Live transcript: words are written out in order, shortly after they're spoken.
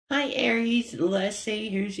Hi Aries, let's see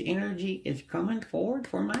whose energy is coming forward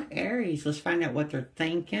for my Aries. Let's find out what they're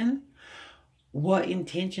thinking, what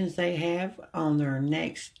intentions they have on their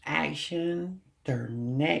next action, their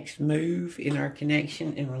next move in our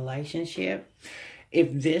connection and relationship.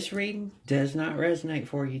 If this reading does not resonate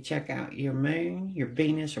for you, check out your moon, your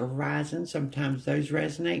Venus, or rising. Sometimes those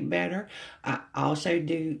resonate better. I also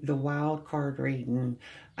do the wild card reading,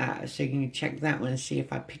 so you can check that one and see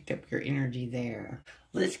if I picked up your energy there.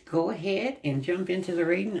 Let's go ahead and jump into the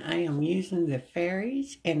reading. I am using the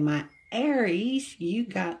fairies, and my Aries, you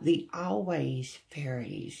got the always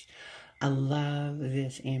fairies. I love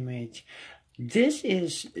this image. This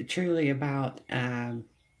is truly about a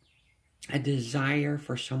desire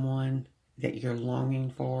for someone that you're longing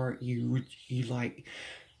for. You like,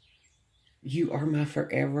 you are my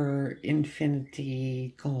forever,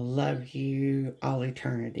 infinity, gonna love you all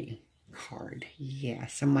eternity card. Yeah,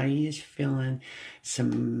 somebody is feeling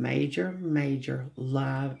some major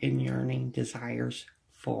love and yearning desires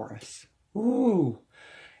for us. Ooh,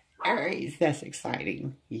 Aries, that's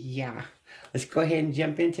exciting. Yeah. Let's go ahead and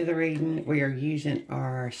jump into the reading. We are using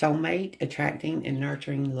our soulmate, attracting and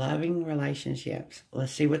nurturing loving relationships.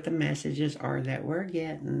 Let's see what the messages are that we're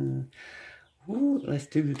getting. Ooh, let's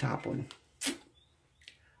do the top one.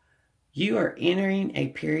 You are entering a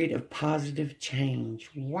period of positive change.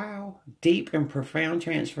 Wow. Deep and profound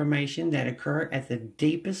transformation that occur at the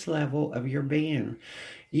deepest level of your being.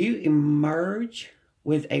 You emerge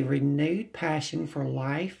with a renewed passion for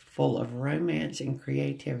life, full of romance and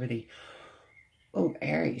creativity. Oh,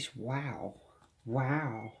 Aries, wow.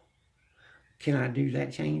 Wow. Can I do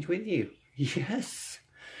that change with you? Yes.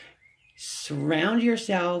 Surround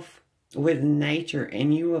yourself with nature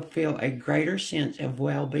and you will feel a greater sense of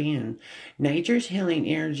well-being. Nature's healing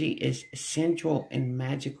energy is sensual and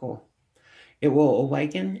magical. It will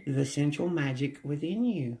awaken the sensual magic within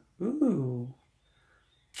you. Ooh.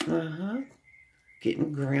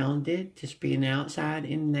 Getting grounded, just being outside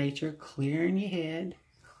in nature, clearing your head,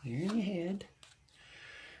 clearing your head.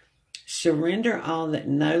 Surrender all that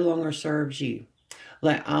no longer serves you.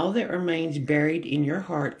 Let all that remains buried in your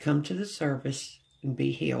heart come to the surface and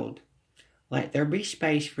be healed. Let there be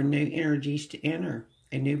space for new energies to enter.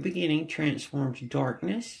 A new beginning transforms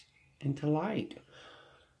darkness into light.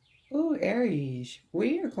 Oh, Aries,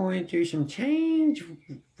 we are going through some change.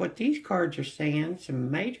 What these cards are saying,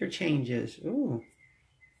 some major changes. Ooh.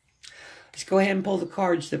 Let's go ahead and pull the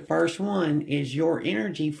cards. The first one is your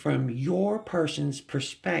energy from your person's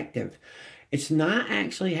perspective. It's not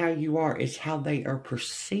actually how you are, it's how they are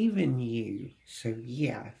perceiving you. So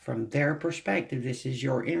yeah, from their perspective, this is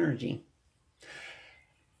your energy.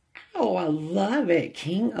 Oh, I love it.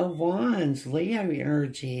 King of Wands, Leo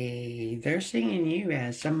energy. They're seeing you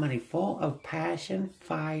as somebody full of passion,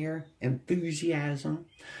 fire, enthusiasm.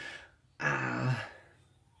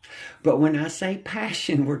 But when I say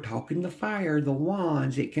passion, we're talking the fire, the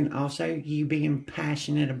wands. It can also you being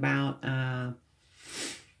passionate about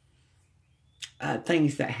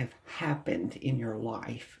things that have happened in your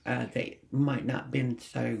life that might not been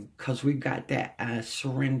so, because we've got that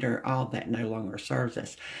surrender all that no longer serves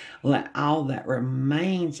us. Let all that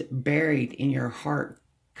remains buried in your heart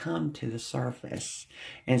come to the surface.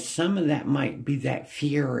 And some of that might be that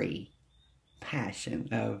fury passion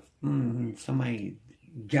of somebody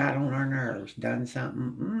got on our nerves, done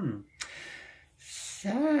something.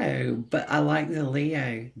 So, but I like the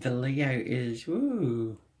Leo. The Leo is,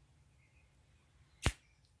 ooh,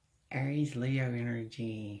 Aries, Leo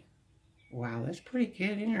energy. Wow, that's pretty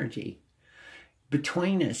good energy.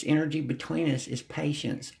 Between us, energy between us is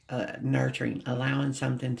patience, nurturing, allowing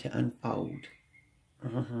something to unfold.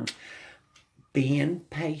 Being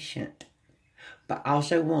patient, but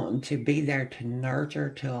also wanting to be there to nurture,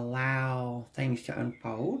 to allow things to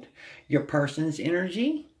unfold. Your person's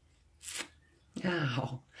energy.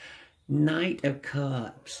 Oh, Knight of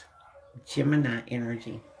Cups, Gemini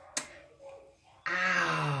energy.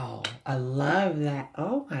 Ow, I love that.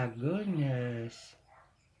 Oh my goodness.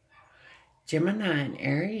 Gemini and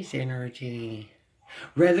Aries energy.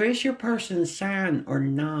 Whether it's your person's sign or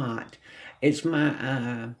not, it's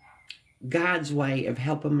my God's way of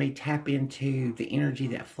helping me tap into the energy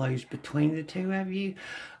that flows between the two of you.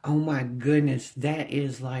 Oh my goodness, that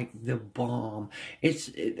is like the bomb.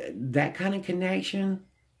 It's that kind of connection.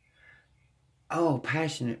 Oh,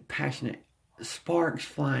 passionate, passionate. Sparks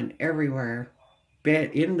flying everywhere.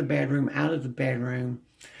 In the bedroom, out of the bedroom.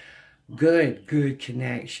 Good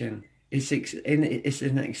connection. It's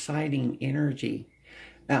an exciting energy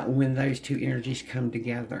when those two energies come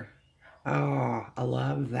together. Oh, I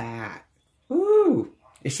love that. Ooh,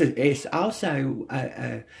 it's also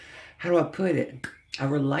how do I put it? a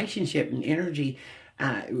relationship and energy.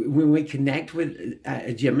 When we connect with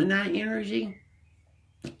a Gemini energy,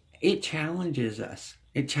 it challenges us.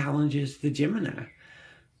 It challenges the Gemini,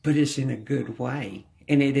 but it's in a good way.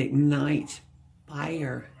 And it ignites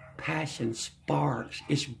fire, passion, sparks.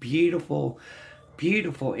 It's beautiful,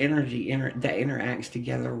 beautiful energy that interacts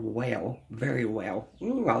together well, very well.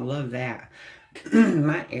 Ooh, I love that.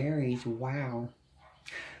 My Aries, wow.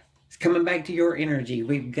 It's coming back to your energy.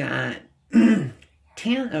 We've got 10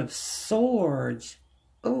 of Swords.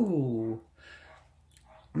 Ooh.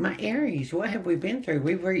 My Aries, what have we been through?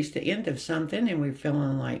 We've reached the end of something and we're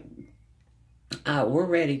feeling like we're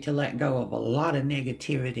ready to let go of a lot of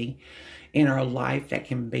negativity in our life. That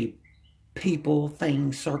can be people,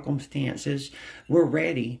 things, circumstances. We're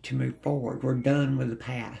ready to move forward. We're done with the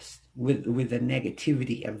past, with the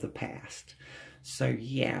negativity of the past. So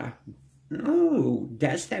yeah, ooh,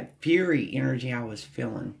 that's that fury energy I was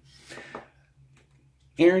feeling.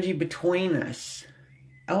 Energy between us.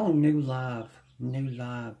 Oh, new love. New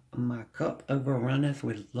love. My cup overrunneth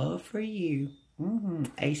with love for you.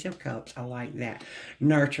 Ace of Cups. I like that.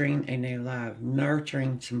 Nurturing a new love.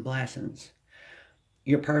 Nurturing some blessings.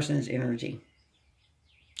 Your person's energy.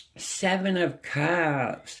 7 of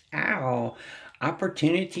Cups. Ow.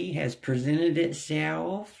 Opportunity has presented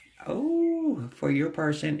itself. Oh, for your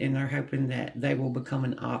person, and they're hoping that they will become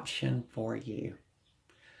an option for you.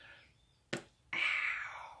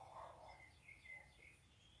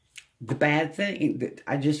 The bad thing that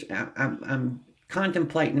I'm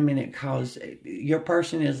contemplating a minute, because your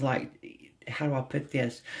person is like, how do I put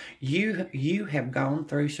this? You have gone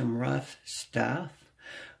through some rough stuff.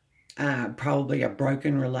 Probably a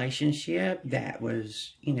broken relationship that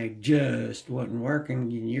was, just wasn't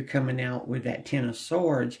working. And you're coming out with that 10 of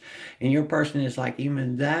Swords, and your person is like,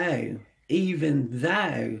 even though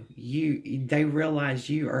they realize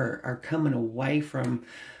you are coming away from,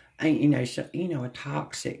 a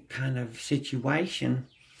toxic kind of situation,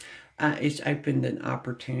 it's opened an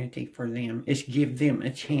opportunity for them. It's give them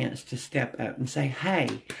a chance to step up and say,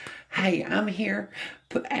 hey, I'm here.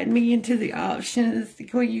 Add me into the options.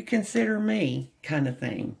 Will you consider me? Kind of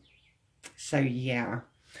thing. So, yeah.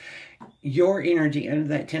 Your energy under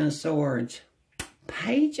that 10 of Swords.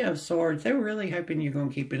 Page of Swords. They're really hoping you're going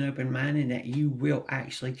to keep an open mind and that you will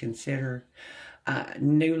actually consider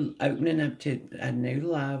opening up to a new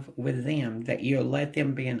love with them, that you'll let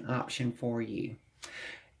them be an option for you.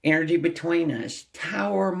 Energy between us.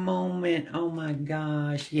 Tower moment. Oh my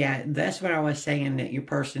gosh. Yeah, that's what I was saying, that your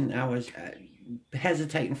person, I was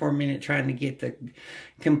hesitating for a minute trying to get the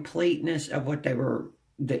completeness of what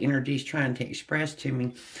the energy's trying to express to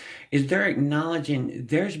me, is they're acknowledging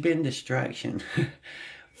there's been destruction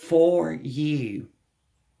for you.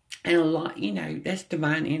 And a lot, that's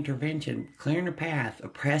divine intervention, clearing the path,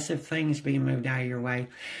 oppressive things being moved out of your way.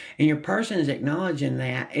 And your person is acknowledging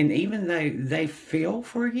that. And even though they feel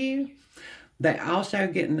for you, they also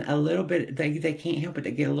getting a little bit, they can't help it,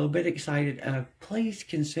 they get a little bit excited of, please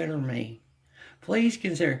consider me. Please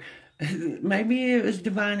consider. Maybe it was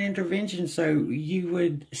divine intervention so you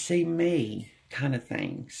would see me, kind of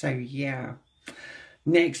thing. So, yeah.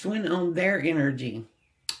 Next one on their energy.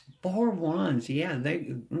 4 of Wands, yeah,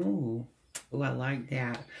 ooh, I like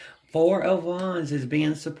that. 4 of Wands is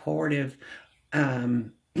being supportive,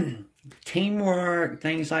 teamwork,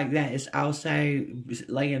 things like that. Is also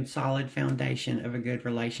laying solid foundation of a good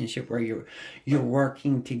relationship where you're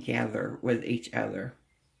working together with each other.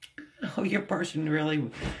 Oh, your person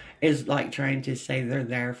really is like trying to say they're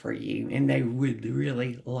there for you, and they would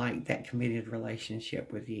really like that committed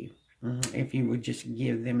relationship with you. If you would just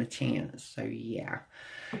give them a chance. So, yeah.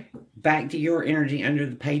 Back to your energy under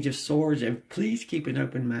the Page of Swords, and please keep an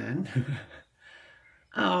open mind.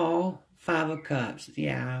 Oh, 5 of Cups.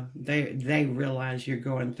 Yeah, they realize you're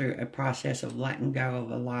going through a process of letting go of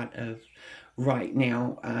a lot of right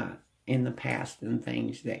now in the past and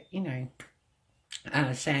things that,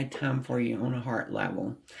 a sad time for you on a heart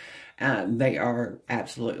level. They are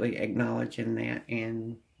absolutely acknowledging that,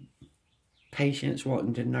 and patience,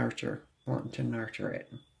 wanting to nurture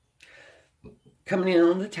it. Coming in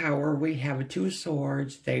on the Tower, we have a 2 of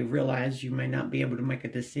Swords. They realize you may not be able to make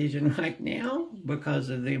a decision right now because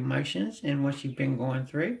of the emotions and what you've been going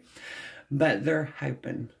through. But they're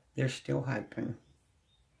hoping. They're still hoping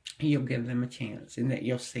you'll give them a chance and that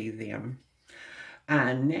you'll see them.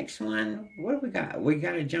 Next one, what do we got? We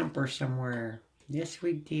got a jumper somewhere. Yes,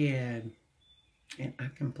 we did. And I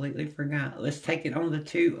completely forgot. Let's take it on the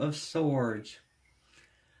 2 of Swords.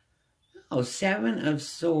 Oh, 7 of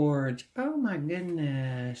Swords. Oh, my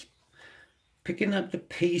goodness. Picking up the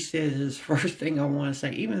pieces is first thing I want to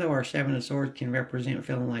say. Even though our Seven of Swords can represent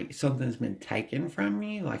feeling like something's been taken from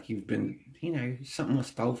you, like you've been, you know, something was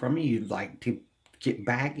stolen from you, you'd like to get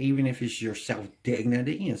back, even if it's your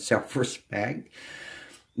self-dignity and self-respect.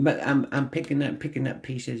 But I'm picking up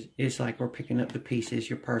pieces. It's like we're picking up the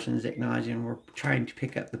pieces. Your person's acknowledging we're trying to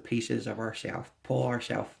pick up the pieces of ourselves, pull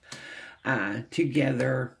ourselves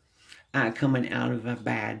together, coming out of a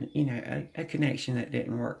bad, you know, a connection that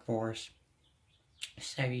didn't work for us.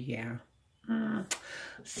 So, yeah.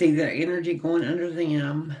 See the energy going under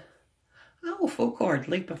them. Oh, full card,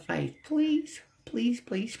 leap of faith. Please, please,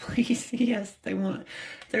 please, please. Yes,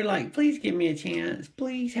 they're like, please give me a chance.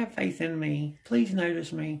 Please have faith in me. Please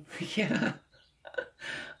notice me. Yeah.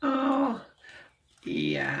 Oh,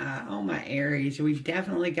 yeah. Oh, my Aries. We've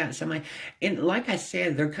definitely got somebody. And like I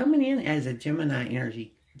said, they're coming in as a Gemini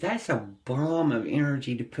energy. That's a bomb of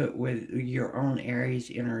energy to put with your own Aries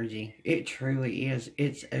energy. It truly is.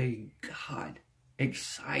 It's a, God,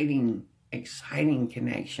 exciting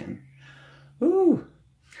connection. Ooh.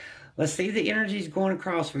 Let's see the energies going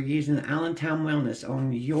across. We're using the Allentown Wellness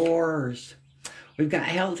on yours. We've got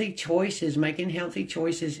healthy choices, making healthy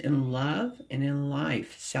choices in love and in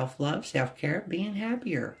life. Self-love, self-care, being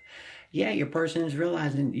happier. Yeah, your person is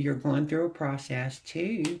realizing you're going through a process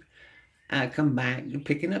too. Come back,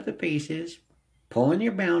 picking up the pieces, pulling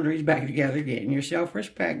your boundaries back together, getting your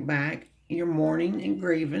self-respect back. You're mourning and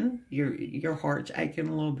grieving. Your heart's aching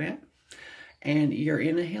a little bit. And you're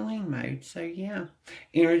in a healing mode. So, yeah.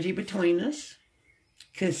 Energy between us.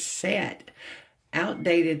 Cassette.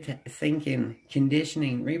 Outdated thinking,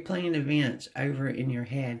 conditioning, replaying events over in your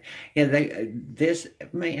head. Yeah, this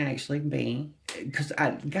may actually be, because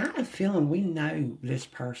I got a feeling we know this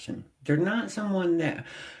person. They're not someone that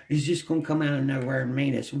is just going to come out of nowhere and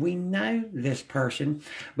meet us. We know this person,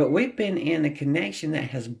 but we've been in a connection that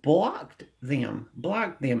has blocked them,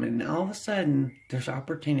 and all of a sudden there's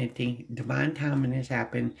opportunity, divine timing has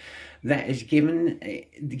happened, that is giving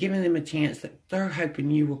them a chance that they're hoping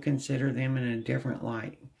you will consider them in a different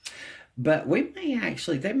light. But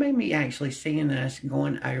they may be actually seeing us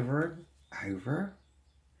going over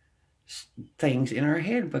things in our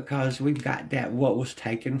head, because we've got that what was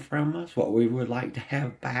taken from us, what we would like to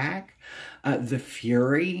have back, the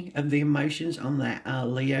fury of the emotions on that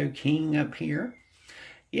Leo King up here.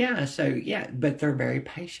 Yeah, so yeah, but they're very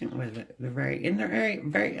patient with it. They're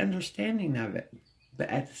very understanding of it. But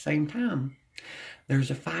at the same time,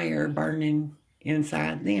 there's a fire burning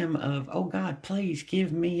inside them of, oh God, please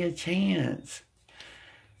give me a chance.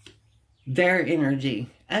 Their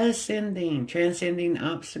energy, ascending, transcending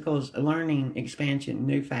obstacles, learning, expansion,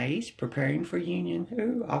 new phase, preparing for union.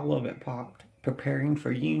 Ooh, all of it popped. Preparing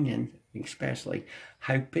for union, especially.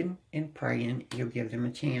 Hoping and praying you'll give them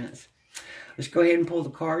a chance. Let's go ahead and pull the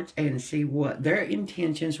cards and see what their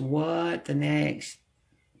intentions, what the next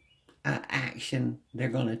action they're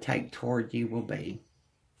going to take toward you will be.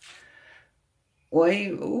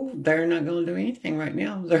 Wait, they're not going to do anything right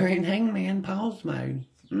now. They're in hangman pause mode.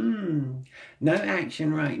 No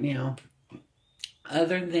action right now,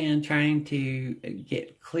 other than trying to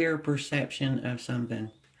get clear perception of something.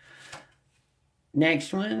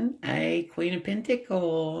 Next one, a Queen of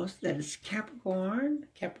Pentacles. That's Capricorn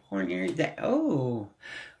Aries. I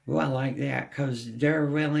like that, because they're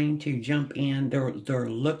willing to jump in. They're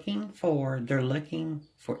looking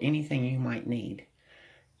for anything you might need.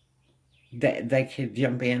 That they could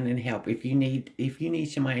jump in and help. If you need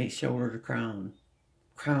somebody's shoulder to cry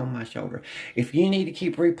on my shoulder. If you need to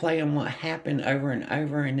keep replaying what happened over and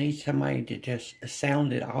over and need somebody to just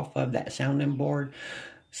sound it off of that soundboard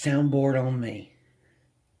on me.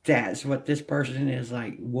 That's what this person is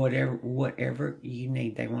like. Whatever you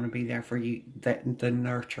need, they want to be there for you. The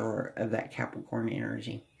nurturer of that Capricorn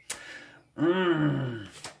energy.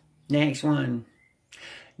 Next one.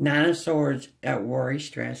 Nine of Swords at worry,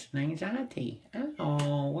 stress, and anxiety.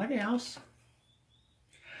 Oh, what else?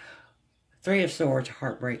 Three of Swords,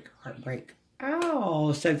 heartbreak.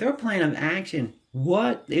 Oh, so their plan of action,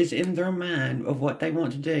 what is in their mind of what they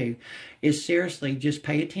want to do, is seriously just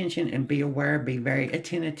pay attention and be aware, be very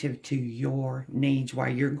attentive to your needs while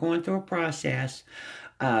you're going through a process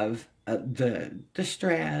of the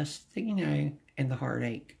stress, and the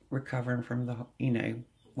heartache, recovering from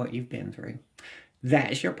what you've been through.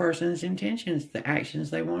 That's your person's intentions, the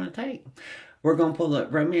actions they want to take. We're going to pull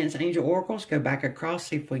up Romance Angel Oracles, go back across,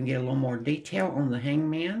 see if we can get a little more detail on the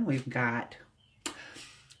Hangman. We've got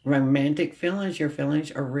romantic feelings. Your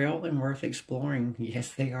feelings are real and worth exploring.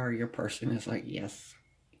 Yes, they are. Your person is like, yes,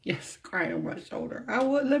 cry on my shoulder.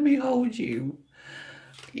 Let me hold you.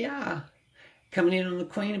 Yeah. Coming in on the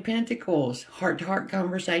Queen of Pentacles, heart-to-heart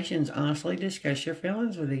conversations. Honestly discuss your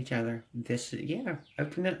feelings with each other. Yeah,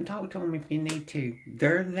 open up and talk to them if you need to.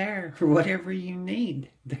 They're there for whatever you need.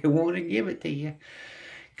 They want to give it to you.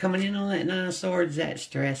 Coming in on that Nine of Swords, that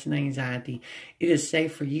stress and anxiety. It is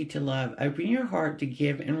safe for you to love. Open your heart to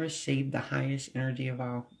give and receive the highest energy of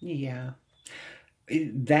all. Yeah.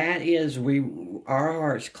 That is, our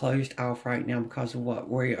heart's closed off right now because of what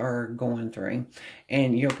we are going through.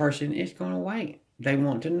 And your person is going to wait. They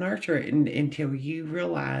want to nurture it until you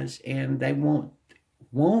realize, and they want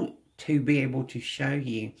to be able to show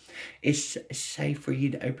you it's safe for you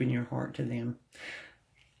to open your heart to them.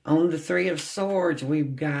 On the Three of Swords,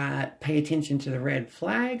 we've got pay attention to the red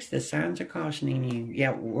flags. The signs are cautioning you.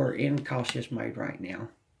 Yeah, we're in cautious mode right now.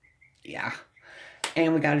 Yeah.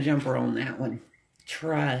 And we got a jumper on that one.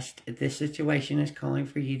 Trust. This situation is calling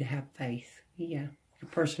for you to have faith. Yeah. Your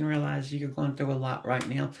person realizes you're going through a lot right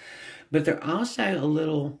now. But they're also a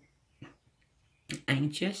little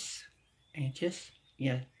anxious.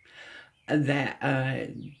 Yeah. That,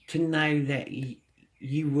 to know that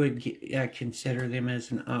you would consider them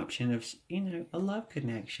as an option of, a love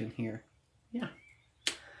connection here. Yeah.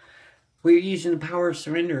 We're using the power of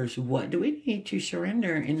surrenders. What do we need to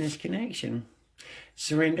surrender in this connection?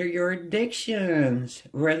 Surrender your addictions.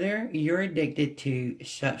 Whether you're addicted to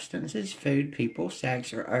substances, food, people,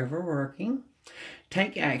 sex, or overworking,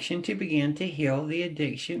 take action to begin to heal the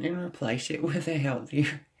addiction and replace it with a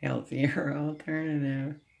healthier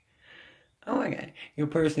alternative. Oh my God. Your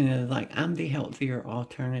person is like, I'm the healthier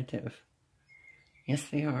alternative. Yes,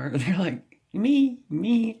 they are. They're like,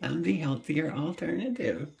 me, I'm the healthier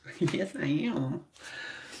alternative. Yes, I am.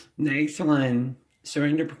 Next one.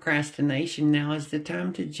 Surrender procrastination. Now is the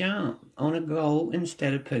time to jump on a goal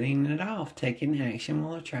instead of putting it off. Taking action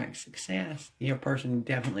will attract success. Your person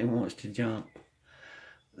definitely wants to jump.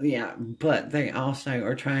 Yeah, but they also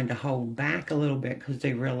are trying to hold back a little bit because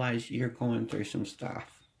they realize you're going through some stuff.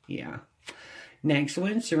 Yeah. Next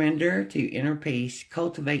one, surrender to inner peace.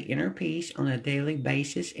 Cultivate inner peace on a daily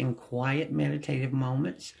basis in quiet meditative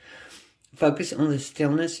moments. Focus on the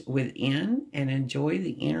stillness within and enjoy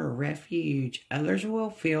the inner refuge. Others will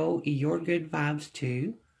feel your good vibes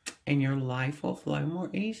too, and your life will flow more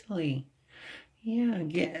easily. Yeah,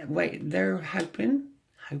 they're hoping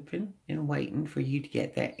and waiting for you to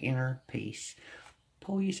get that inner peace.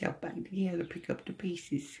 Pull yourself back together, pick up the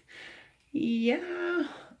pieces. Yeah.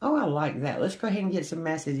 Oh, I like that. Let's go ahead and get some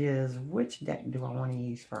messages. Which deck do I want to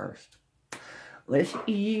use first? Let's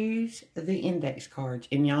use the index cards.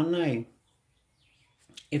 And y'all know,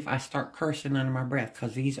 if I start cursing under my breath,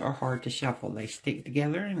 because these are hard to shuffle. They stick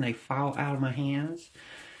together and they fall out of my hands.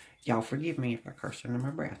 Y'all forgive me if I curse under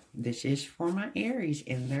my breath. This is for my Aries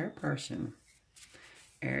and their person.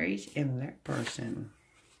 Aries and their person.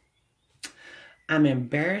 I'm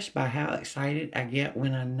embarrassed by how excited I get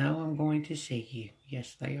when I know I'm going to see you.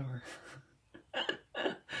 Yes, they are.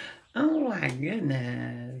 Oh my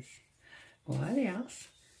goodness. What else?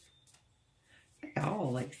 They're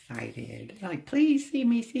all excited. Like, please see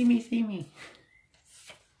me, see me, see me.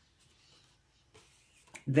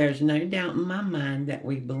 There's no doubt in my mind that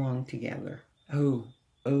we belong together. Oh,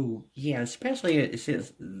 yeah, especially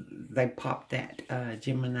since they popped that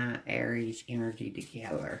Gemini Aries energy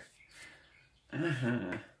together.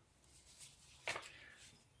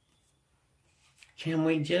 Can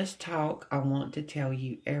we just talk? I want to tell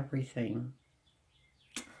you everything.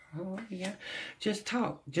 Oh, yeah. Just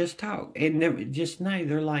talk. And just know,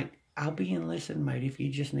 they're like, I'll be in listen mode if you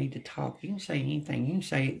just need to talk. You can say anything. You can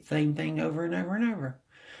say the same thing over and over and over.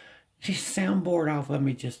 Just sound bored off of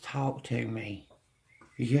me. Just talk to me.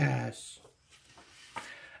 Yes.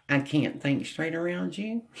 I can't think straight around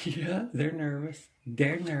you. Yeah, they're nervous.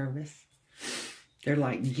 They're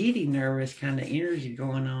like giddy nervous kind of energy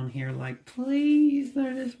going on here. Like, please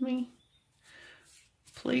notice me.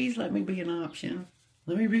 Please let me be an option.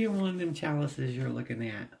 Let me be one of them chalices you're looking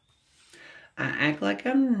at. I act like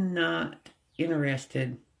I'm not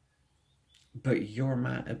interested, but you're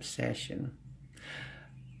my obsession.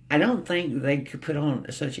 I don't think they could put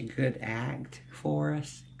on such a good act for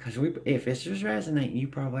us. Because if this was resonating, you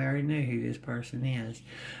probably already know who this person is.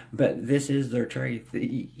 But this is their truth.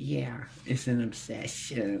 Yeah, it's an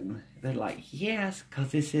obsession. They're like, yes,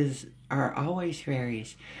 because this is our always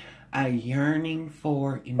fairies. A yearning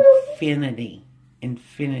for infinity.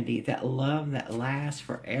 Infinity. That love that lasts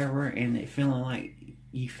forever and it feeling like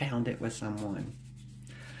you found it with someone.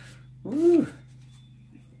 Woo.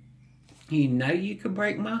 You know you could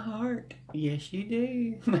break my heart. Yes, you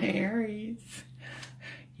do, my Aries.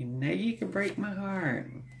 You know you can break my heart.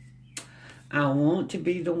 I want to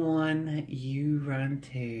be the one you run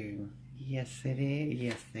to. Yes, it is.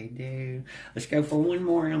 Yes, they do. Let's go for one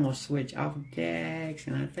more. I'm going to switch off decks.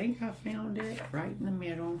 And I think I found it right in the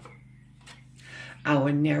middle. I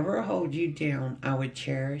would never hold you down. I would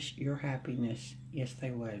cherish your happiness. Yes,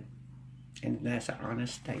 they would. And that's an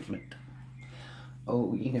honest statement.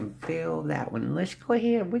 Oh, you can feel that one. Let's go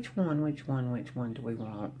ahead. Which one do we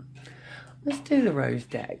want? Let's do the rose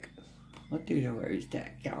deck. Let's do the rose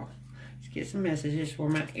deck, y'all. Let's get some messages for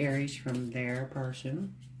my Aries from their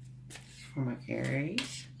person. For my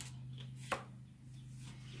Aries.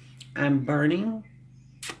 I'm burning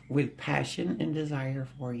with passion and desire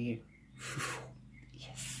for you.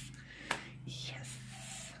 Yes. Yes.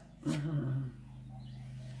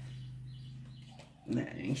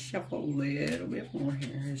 Let me shuffle a little bit more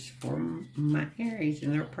here. It's for my Aries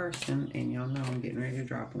and their person. And y'all know I'm getting ready to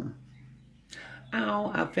drop them.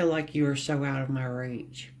 Oh, I feel like you are so out of my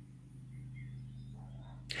reach.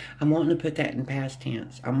 I'm wanting to put that in past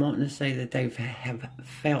tense. I'm wanting to say that they have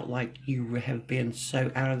felt like you have been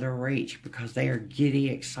so out of their reach because they are giddy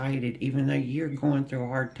excited. Even though you're going through a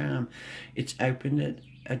hard time, it's opened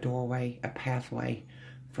a doorway, a pathway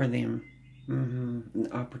for them. An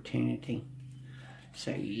opportunity.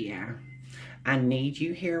 So, yeah. I need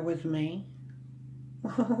you here with me.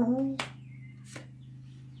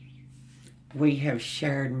 We have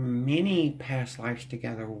shared many past lives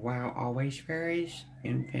together. Wow, always fairies,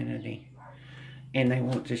 infinity. And they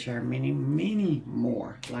want to share many, many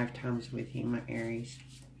more lifetimes with you, my Aries.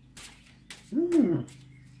 I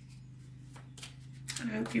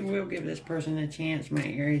hope you will give this person a chance, my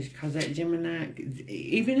Aries, because that Gemini,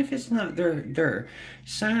 even if it's not their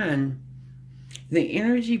sign, the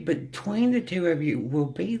energy between the two of you will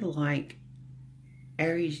be like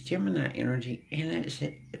Aries Gemini energy, and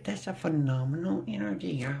that's a phenomenal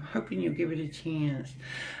energy. I'm hoping you'll give it a chance.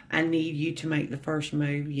 I need you to make the first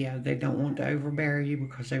move. Yeah, they don't want to overbear you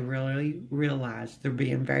because they really realize they're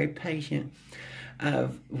being very patient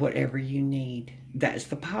of whatever you need. That's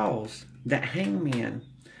the pause. That hangman,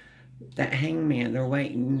 they're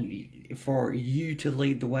waiting for you to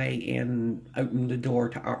lead the way and open the door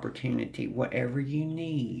to opportunity, whatever you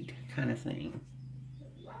need, kind of thing.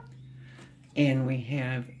 And we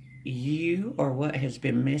have you or what has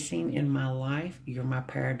been missing in my life. You're my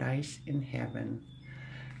paradise in heaven.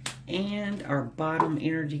 And our bottom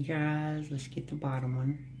energy, guys. Let's get the bottom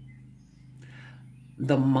one.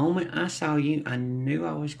 The moment I saw you, I knew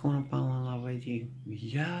I was going to fall in love with you.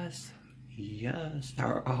 Yes. Yes.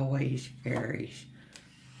 They're always fairies.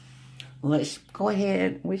 Let's go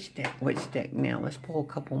ahead. Which deck now? Let's pull a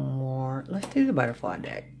couple more. Let's do the butterfly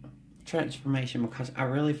deck. Transformation, because I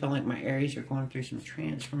really feel like my Aries are going through some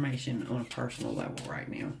transformation on a personal level right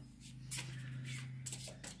now.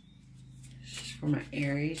 This is for my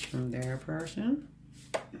Aries from their person.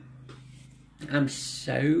 I'm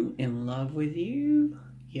so in love with you.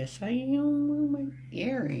 Yes, I am, my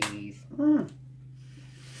Aries.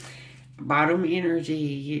 Bottom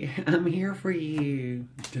energy. I'm here for you.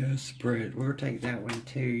 Desperate. We'll take that one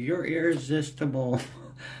too. You're irresistible.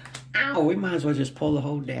 Ow, we might as well just pull the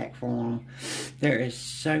whole deck for them. There is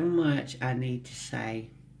so much I need to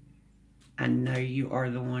say. I know you are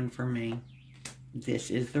the one for me. This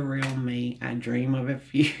is the real me. I dream of a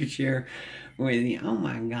future with you. Oh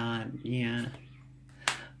my God, yeah.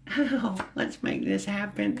 Ow, let's make this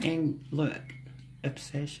happen. And look,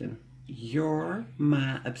 obsession. You're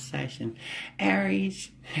my obsession. Aries,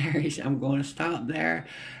 I'm going to stop there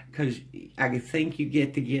because I think you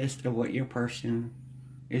get the gist of what your person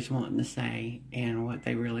is wanting to say and what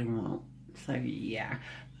they really want. So yeah,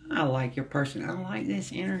 I like your person. I like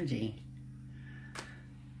this energy.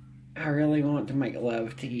 I really want to make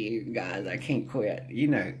love to you guys. I can't quit. You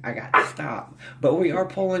know, I got to stop. But we are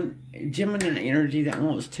pulling Gemini energy that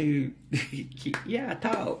wants to, yeah,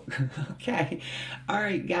 talk. Okay. All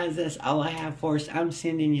right, guys, that's all I have for us. I'm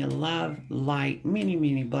sending you love, light, many,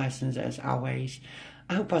 many blessings as always.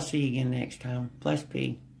 I hope I'll see you again next time. Bless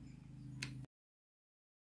be.